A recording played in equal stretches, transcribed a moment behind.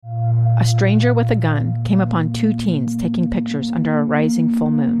a stranger with a gun came upon two teens taking pictures under a rising full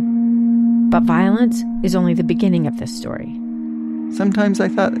moon. But violence is only the beginning of this story. Sometimes I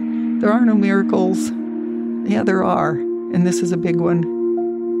thought, there are no miracles. Yeah, there are, and this is a big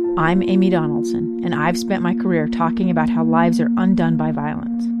one. I'm Amy Donaldson, and I've spent my career talking about how lives are undone by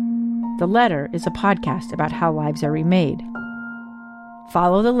violence. The Letter is a podcast about how lives are remade.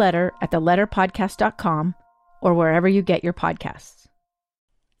 Follow The Letter at theletterpodcast.com or wherever you get your podcasts.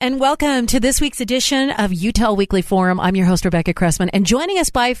 And welcome to this week's edition of UTEL Weekly Forum. I'm your host, Rebecca Cressman, and joining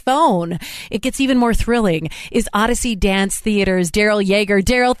us by phone, it gets even more thrilling, is Odyssey Dance Theater's Daryl Yeager.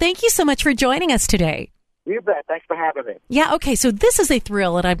 Daryl, thank you so much for joining us today. You bet. Thanks for having me. Yeah, okay, so this is a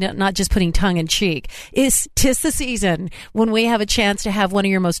thrill, and I'm not just putting tongue in cheek. Tis the season when we have a chance to have one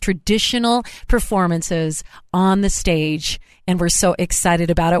of your most traditional performances on the stage, and we're so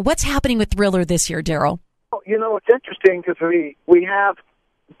excited about it. What's happening with Thriller this year, Daryl? You know, it's interesting because we have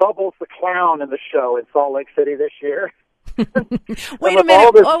Bubbles the Clown in the show in Salt Lake City this year. Wait a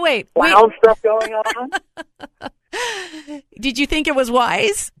minute. Oh, wait. Clown stuff going on. Did you think it was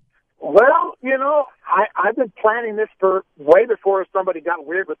wise? Well, you know, I've been planning this for way before somebody got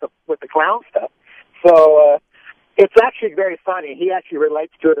weird with the clown stuff. So it's actually very funny. He actually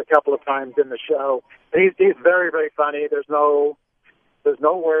relates to it a couple of times in the show. And he's very, very funny. There's no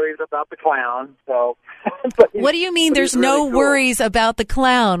worries about the clown. So, what do you mean there's really no worries about the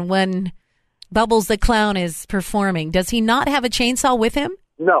clown when Bubbles the Clown is performing? Does he not have a chainsaw with him?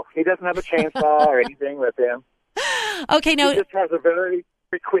 No, he doesn't have a chainsaw or anything with him. Okay, no. He just has a very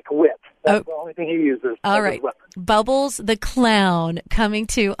quick wit. That's the only thing he uses. All right. Bubbles the Clown coming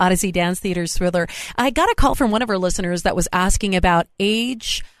to Odyssey Dance Theater's Thriller. I got a call from one of our listeners that was asking about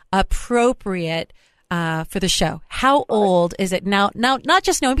age appropriate for the show. How old is it now? Now, not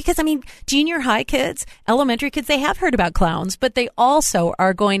just knowing, because I mean, junior high kids, elementary kids, they have heard about clowns, but they also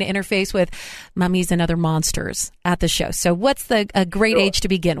are going to interface with mummies and other monsters at the show. So what's a great age to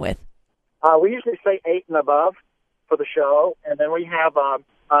begin with? We usually say 8 and above for the show, and then we have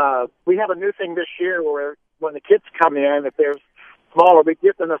a new thing this year where when the kids come in, if they're smaller, we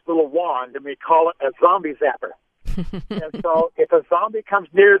give them this little wand, and we call it a zombie zapper. And so if a zombie comes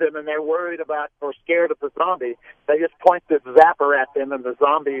near them and they're worried about or scared of the zombie, they just point this zapper at them, and the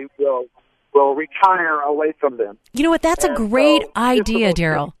zombie will retire away from them. You know what? That's a great idea,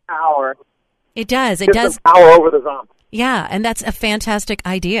 Daryl. Power. It does. It gives does. Them power over the zombie. Yeah, and that's a fantastic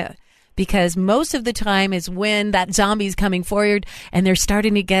idea. Because most of the time is when that zombie's coming forward and they're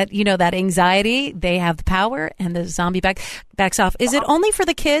starting to get, that anxiety, they have the power and the zombie backs off. Is it only for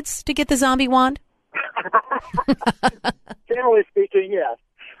the kids to get the zombie wand? Generally speaking, yes.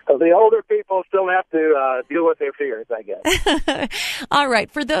 The older people still have to deal with their fears, I guess. All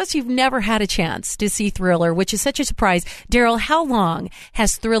right. For those who've never had a chance to see Thriller, which is such a surprise, Daryl, how long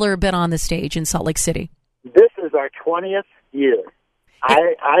has Thriller been on the stage in Salt Lake City? This is our 20th year.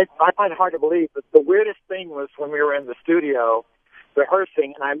 I find it hard to believe, but the weirdest thing was when we were in the studio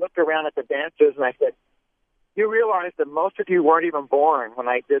rehearsing, and I looked around at the dancers, and I said, you realize that most of you weren't even born when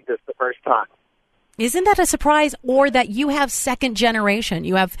I did this the first time. Isn't that a surprise? Or that you have second generation.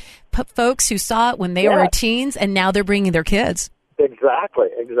 You have folks who saw it when they were teens, and now they're bringing their kids. Exactly.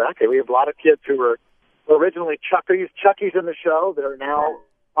 We have a lot of kids who were originally Chuckies in the show. They're now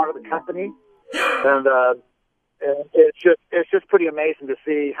part of the company. And it's just pretty amazing to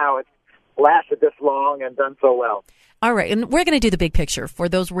see how it's lasted this long and done so well. All right, and we're going to do the big picture for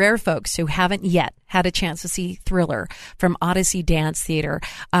those rare folks who haven't yet had a chance to see Thriller from Odyssey Dance Theater.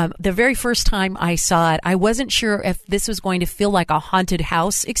 The very first time I saw it, I wasn't sure if this was going to feel like a haunted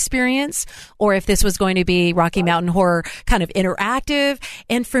house experience or if this was going to be Rocky Mountain Horror kind of interactive.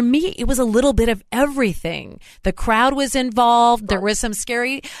 And for me, it was a little bit of everything. The crowd was involved. There was some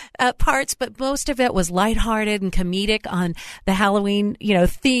scary parts, but most of it was lighthearted and comedic on the Halloween,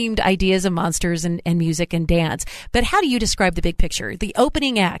 themed ideas of monsters and music and dance. But how do you describe the big picture? The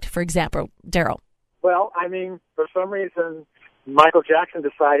opening act, for example, Daryl. Well, I mean, for some reason, Michael Jackson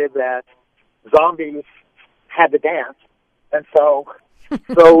decided that zombies had to dance. And so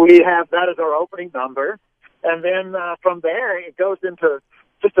we have that as our opening number. And then from there, it goes into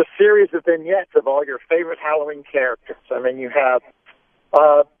just a series of vignettes of all your favorite Halloween characters. I mean, you have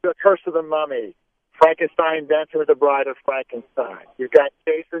The Curse of the Mummy, Frankenstein dancing with the Bride of Frankenstein. You've got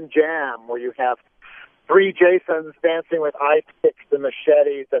Jason Jam, where you have 3 Jasons dancing with ice picks and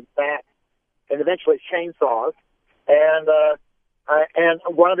machetes and bats and eventually chainsaws. And And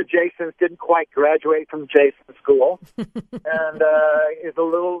one of the Jasons didn't quite graduate from Jason school, and is a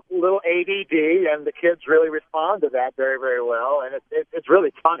little ADD, and the kids really respond to that very, very well, and it's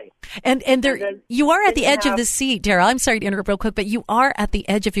really funny. And you are at the edge of the seat, Daryl. I'm sorry to interrupt real quick, but you are at the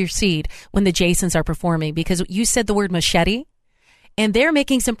edge of your seat when the Jasons are performing, because you said the word machete, and they're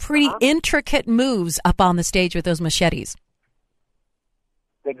making some pretty intricate moves up on the stage with those machetes.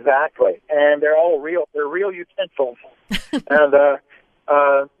 Exactly, and they're all real. They're real utensils, and they're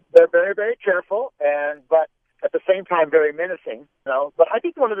very, very careful, but at the same time very menacing. But I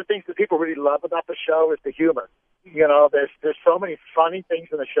think one of the things that people really love about the show is the humor. There's so many funny things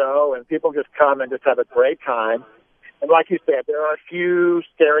in the show, and people just come and just have a great time. And like you said, there are a few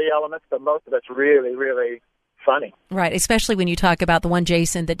scary elements, but most of it's really, really funny. Right, especially when you talk about the one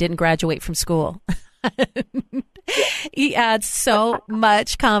Jason that didn't graduate from school. He adds so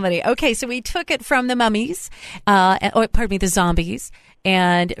much comedy. Okay, so we took it from the mummies, the zombies,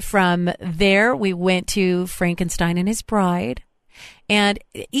 and from there we went to Frankenstein and his bride. And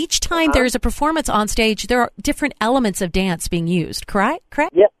each time there's a performance on stage, there are different elements of dance being used, correct?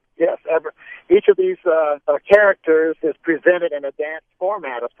 Yes. Each of these characters is presented in a dance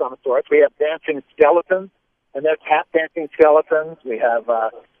format of some sort. We have dancing skeletons, and they're tap dancing skeletons. We have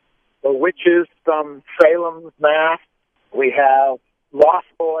the witches from Salem's Mass. We have Lost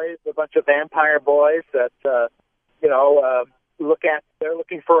Boys, a bunch of vampire boys that, they're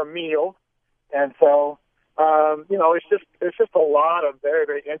looking for a meal. And so, it's just a lot of very,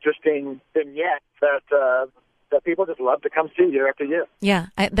 very interesting vignettes that people just love to come see year after year. Yeah,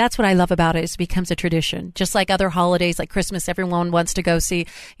 that's what I love about it. It becomes a tradition. Just like other holidays like Christmas, everyone wants to go see,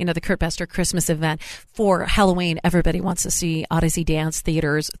 the Kurt Bester Christmas event. For Halloween, everybody wants to see Odyssey Dance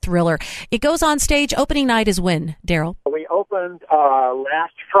Theater's Thriller. It goes on stage. Opening night is when, Daryl? We opened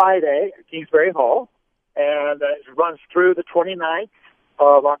last Friday at Kingsbury Hall, and it runs through the 29th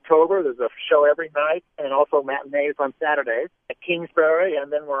of October. There's a show every night, and also matinees on Saturdays at Kingsbury,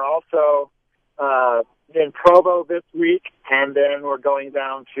 and then we're also in Provo this week, and then we're going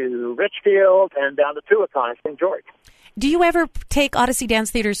down to Richfield and down to Tuacahn, St. George. Do you ever take Odyssey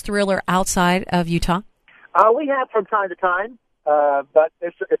Dance Theater's Thriller outside of Utah? We have from time to time, but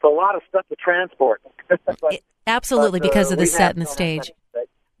it's a lot of stuff to transport. Absolutely, because of the set and the stage.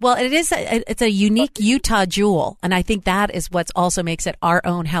 Well, it's a unique Utah jewel, and I think that is what also makes it our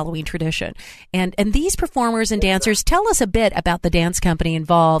own Halloween tradition. And these performers and dancers, tell us a bit about the dance company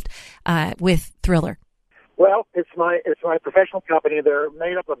involved with Thriller. Well, it's my professional company. They're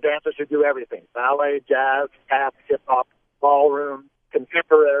made up of dancers who do everything: ballet, jazz, tap, hip hop, ballroom,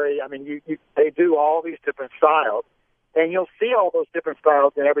 contemporary. I mean, they do all these different styles, and you'll see all those different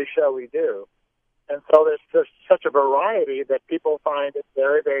styles in every show we do. And so there's just such a variety that people find it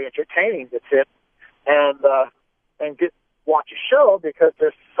very, very entertaining to sit and watch a show because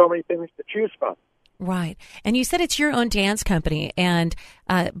there's so many things to choose from. Right. And you said it's your own dance company. And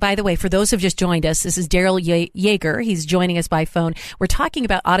by the way, for those who've just joined us, this is Daryl Yeager. He's joining us by phone. We're talking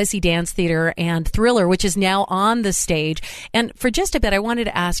about Odyssey Dance Theater and Thriller, which is now on the stage. And for just a bit, I wanted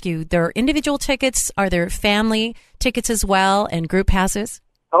to ask you, there are individual tickets. Are there family tickets as well and group passes?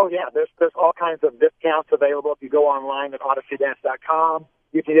 Oh, yeah. There's all kinds of discounts available. If you go online at odysseydance.com,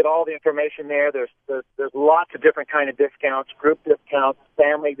 you can get all the information there. There's lots of different kind of discounts, group discounts,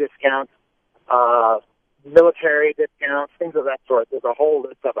 family discounts, military discounts, things of that sort. There's a whole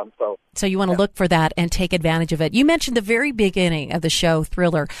list of them. So you want to look for that and take advantage of it. You mentioned the very beginning of the show,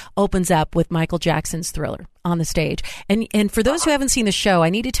 Thriller, opens up with Michael Jackson's Thriller on the stage. And for those who haven't seen the show, I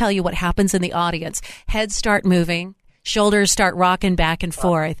need to tell you what happens in the audience. Heads start moving. Shoulders start rocking back and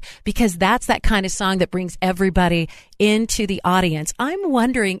forth, because that's that kind of song that brings everybody into the audience. I'm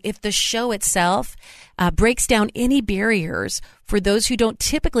wondering if the show itself breaks down any barriers for those who don't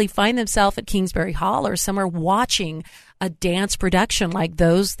typically find themselves at Kingsbury Hall or somewhere watching a dance production like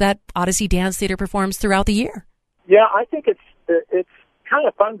those that Odyssey Dance Theater performs throughout the year. Yeah, I think it's kind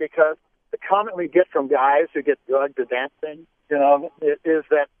of fun because the comment we get from guys who get drugged to dancing, is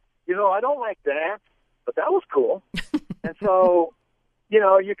that, I don't like dance, but that was cool. And so,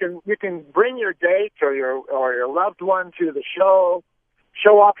 you can bring your date or your loved one to the show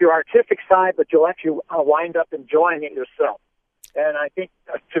off your artistic side, but you'll actually wind up enjoying it yourself. And I think,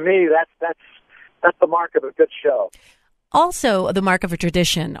 to me, that's the mark of a good show. Also, the mark of a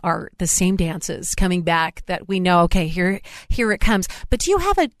tradition are the same dances coming back that we know, okay, here it comes. But do you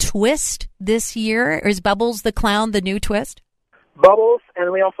have a twist this year? Or is Bubbles the Clown the new twist? Bubbles,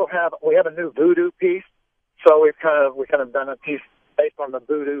 and we also have a new voodoo piece. So we've kind of done a piece based on the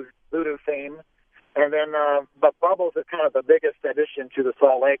voodoo theme, and then but Bubbles is kind of the biggest addition to the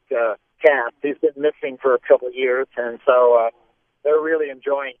Salt Lake cast. He's been missing for a couple of years, and so they're really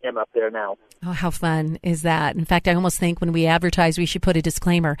enjoying him up there now. Oh, how fun is that? In fact, I almost think when we advertise, we should put a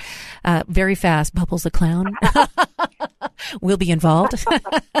disclaimer. Very fast, Bubbles the Clown will be involved.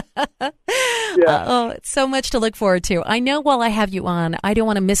 It's so much to look forward to. I know while I have you on, I don't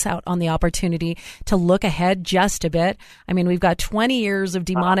want to miss out on the opportunity to look ahead just a bit. I mean, we've got 20 years of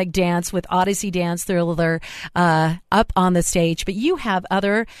demonic dance with Odyssey Dance Thriller up on the stage, but you have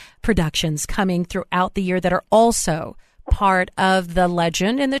other productions coming throughout the year that are also part of the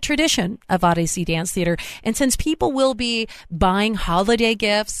legend and the tradition of Odyssey Dance Theater. And since people will be buying holiday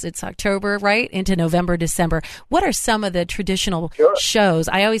gifts, it's October, right, into November, December, what are some of the traditional shows?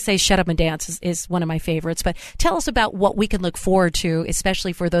 I always say Shut Up and Dance is one of my favorites, but tell us about what we can look forward to,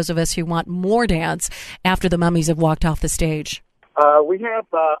 especially for those of us who want more dance after the mummies have walked off the stage. We have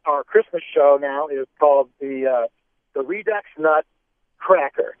our Christmas show now is called the Redux Nut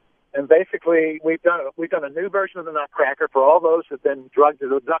Cracker. And basically, we've done a new version of the Nutcracker for all those who've been drugged to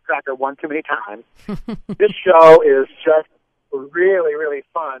the Nutcracker one too many times. This show is just really, really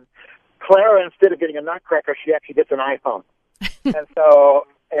fun. Clara, instead of getting a Nutcracker, she actually gets an iPhone. And so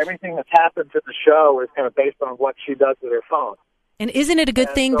everything that's happened to the show is kind of based on what she does with her phone. And isn't it a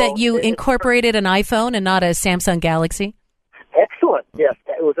good thing that you incorporated an iPhone and not a Samsung Galaxy? Excellent. Yes,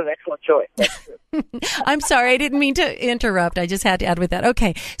 it was an excellent choice. I'm sorry, I didn't mean to interrupt. I just had to add with that.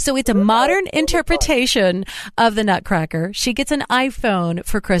 Okay, so it's a modern interpretation of the Nutcracker. She gets an iPhone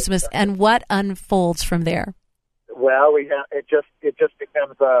for Christmas, and what unfolds from there? Well, it just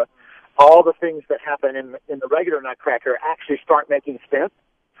becomes all the things that happen in the regular Nutcracker actually start making sense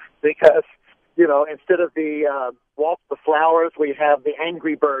because instead of the waltz the flowers, we have the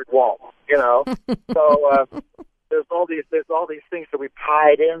Angry Bird waltz. So. There's all these things that we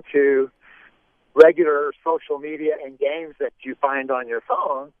tied into regular social media and games that you find on your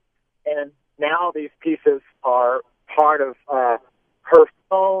phone, and now these pieces are part of her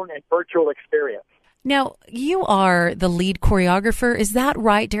phone and virtual experience. Now, you are the lead choreographer. Is that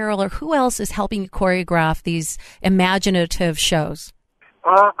right, Daryl, or who else is helping you choreograph these imaginative shows?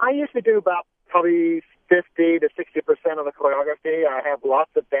 I usually do about probably 50 to 60% of the choreography. I have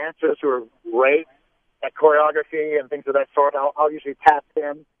lots of dancers who are great at choreography and things of that sort. I'll usually tap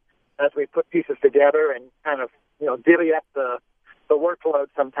them as we put pieces together and kind of, divvy up the workload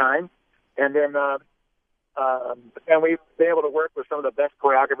sometimes. And then and we've been able to work with some of the best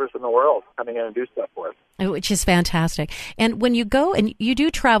choreographers in the world coming in and do stuff for us. Which is fantastic. And when you go and you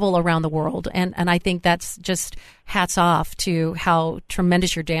do travel around the world, and I think that's just hats off to how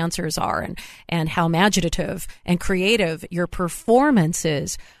tremendous your dancers are and how imaginative and creative your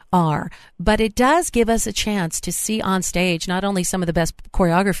performances are. But it does give us a chance to see on stage not only some of the best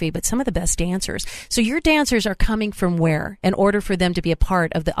choreography, but some of the best dancers. So your dancers are coming from where in order for them to be a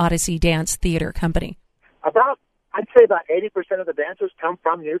part of the Odyssey Dance Theater Company? I'd say about 80% of the dancers come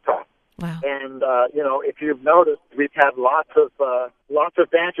from Utah. Wow. And, if you've noticed, we've had lots of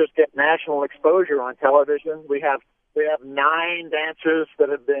dancers get national exposure on television. We have 9 dancers that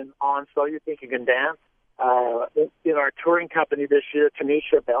have been on So You Think You Can Dance. In our touring company this year,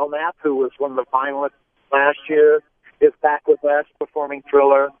 Tanisha Belknap, who was one of the finalists last year, is back with us performing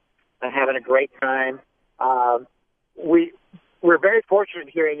Thriller and having a great time. We're very fortunate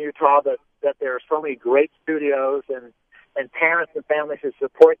here in Utah that there are so many great studios and parents and families who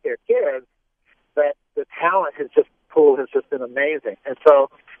support their kids, that the talent has just been amazing. And so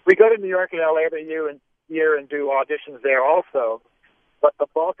we go to New York and LA every year and do auditions there also. But the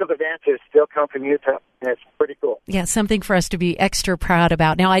bulk of the dancers still come from Utah, and it's pretty cool. Yeah, something for us to be extra proud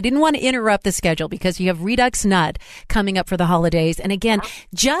about. Now, I didn't want to interrupt the schedule because you have Redux Nut coming up for the holidays. And again,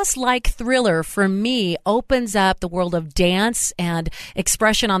 just like Thriller, for me, opens up the world of dance and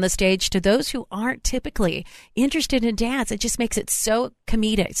expression on the stage to those who aren't typically interested in dance. It just makes it so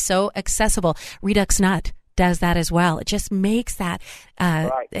comedic, so accessible. Redux Nut does that as well. It just makes that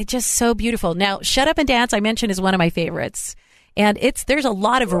it's just so beautiful. Now, Shut Up and Dance, I mentioned, is one of my favorites. And there's a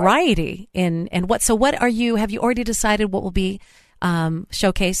lot of variety in what. So what have you already decided what will be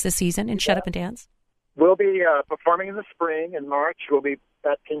showcased this season in Shut Up and Dance? We'll be performing in the spring. In March, we'll be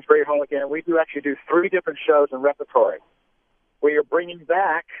at Kingsbury Hall again. We actually do 3 different shows in repertory. We are bringing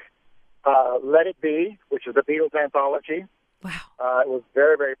back Let It Be, which is a Beatles anthology. Wow. It was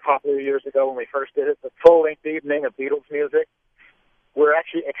very, very popular years ago when we first did it. It's a full-length evening of Beatles music. We're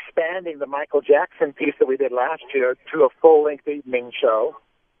actually expanding the Michael Jackson piece that we did last year to a full-length evening show.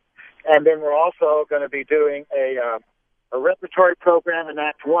 And then we're also going to be doing a repertory program in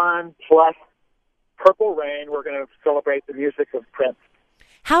Act 1, plus Purple Rain. We're going to celebrate the music of Prince.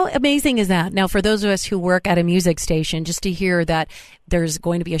 How amazing is that? Now, for those of us who work at a music station, just to hear that there's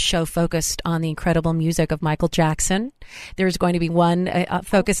going to be a show focused on the incredible music of Michael Jackson. There's going to be one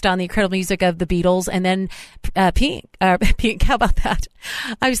focused on the incredible music of the Beatles, and then Pink. Pink, how about that?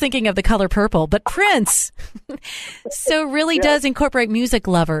 I was thinking of The Color Purple, but Prince. So really does incorporate music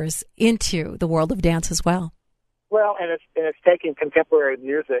lovers into the world of dance as well. Well, and it's taking contemporary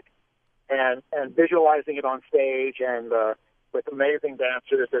music and visualizing it on stage and with amazing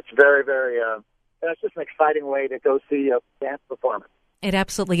dancers. It's very, very. That's just an exciting way to go see a dance performance. It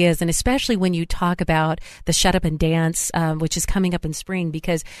absolutely is, and especially when you talk about the Shut Up and Dance, which is coming up in spring,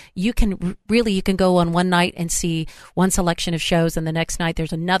 because you can go on one night and see one selection of shows, and the next night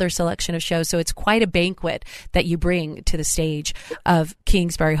there's another selection of shows. So it's quite a banquet that you bring to the stage of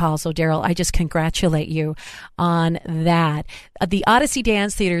Kingsbury Hall. So Daryl, I just congratulate you on that. The Odyssey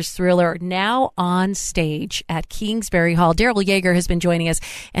Dance Theater's Thriller now on stage at Kingsbury Hall. Daryl Yeager has been joining us,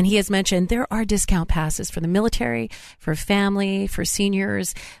 and he has mentioned there are discount passes for the military, for family, for seniors.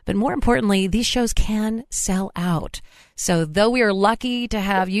 But more importantly, these shows can sell out. So though we are lucky to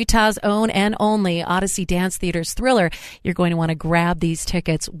have Utah's own and only Odyssey Dance Theater's Thriller, you're going to want to grab these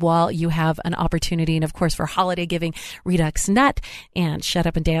tickets while you have an opportunity. And of course, for holiday giving, Redux Nut and Shut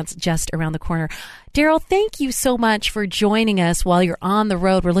Up and Dance just around the corner. Daryl, thank you so much for joining us while you're on the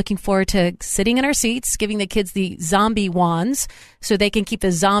road. We're looking forward to sitting in our seats, giving the kids the zombie wands so they can keep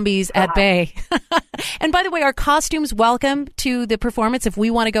the zombies at bay. And by the way, are costumes welcome to the performance if we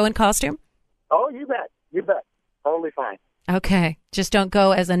want to go in costume? Oh, you bet. You bet. Totally fine. Okay. Just don't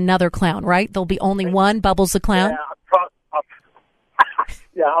go as another clown, right? There'll be only one, Bubbles the Clown.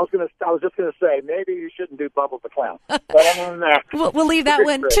 Yeah, I was just gonna say maybe you shouldn't do Bubbles the Clown. But other than that, we'll leave that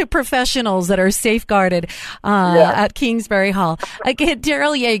one to professionals that are safeguarded at Kingsbury Hall. Again,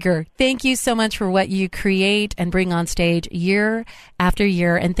 Daryl Yeager, thank you so much for what you create and bring on stage year after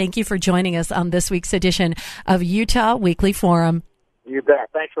year, and thank you for joining us on this week's edition of Utah Weekly Forum. You bet.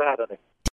 Thanks for having me.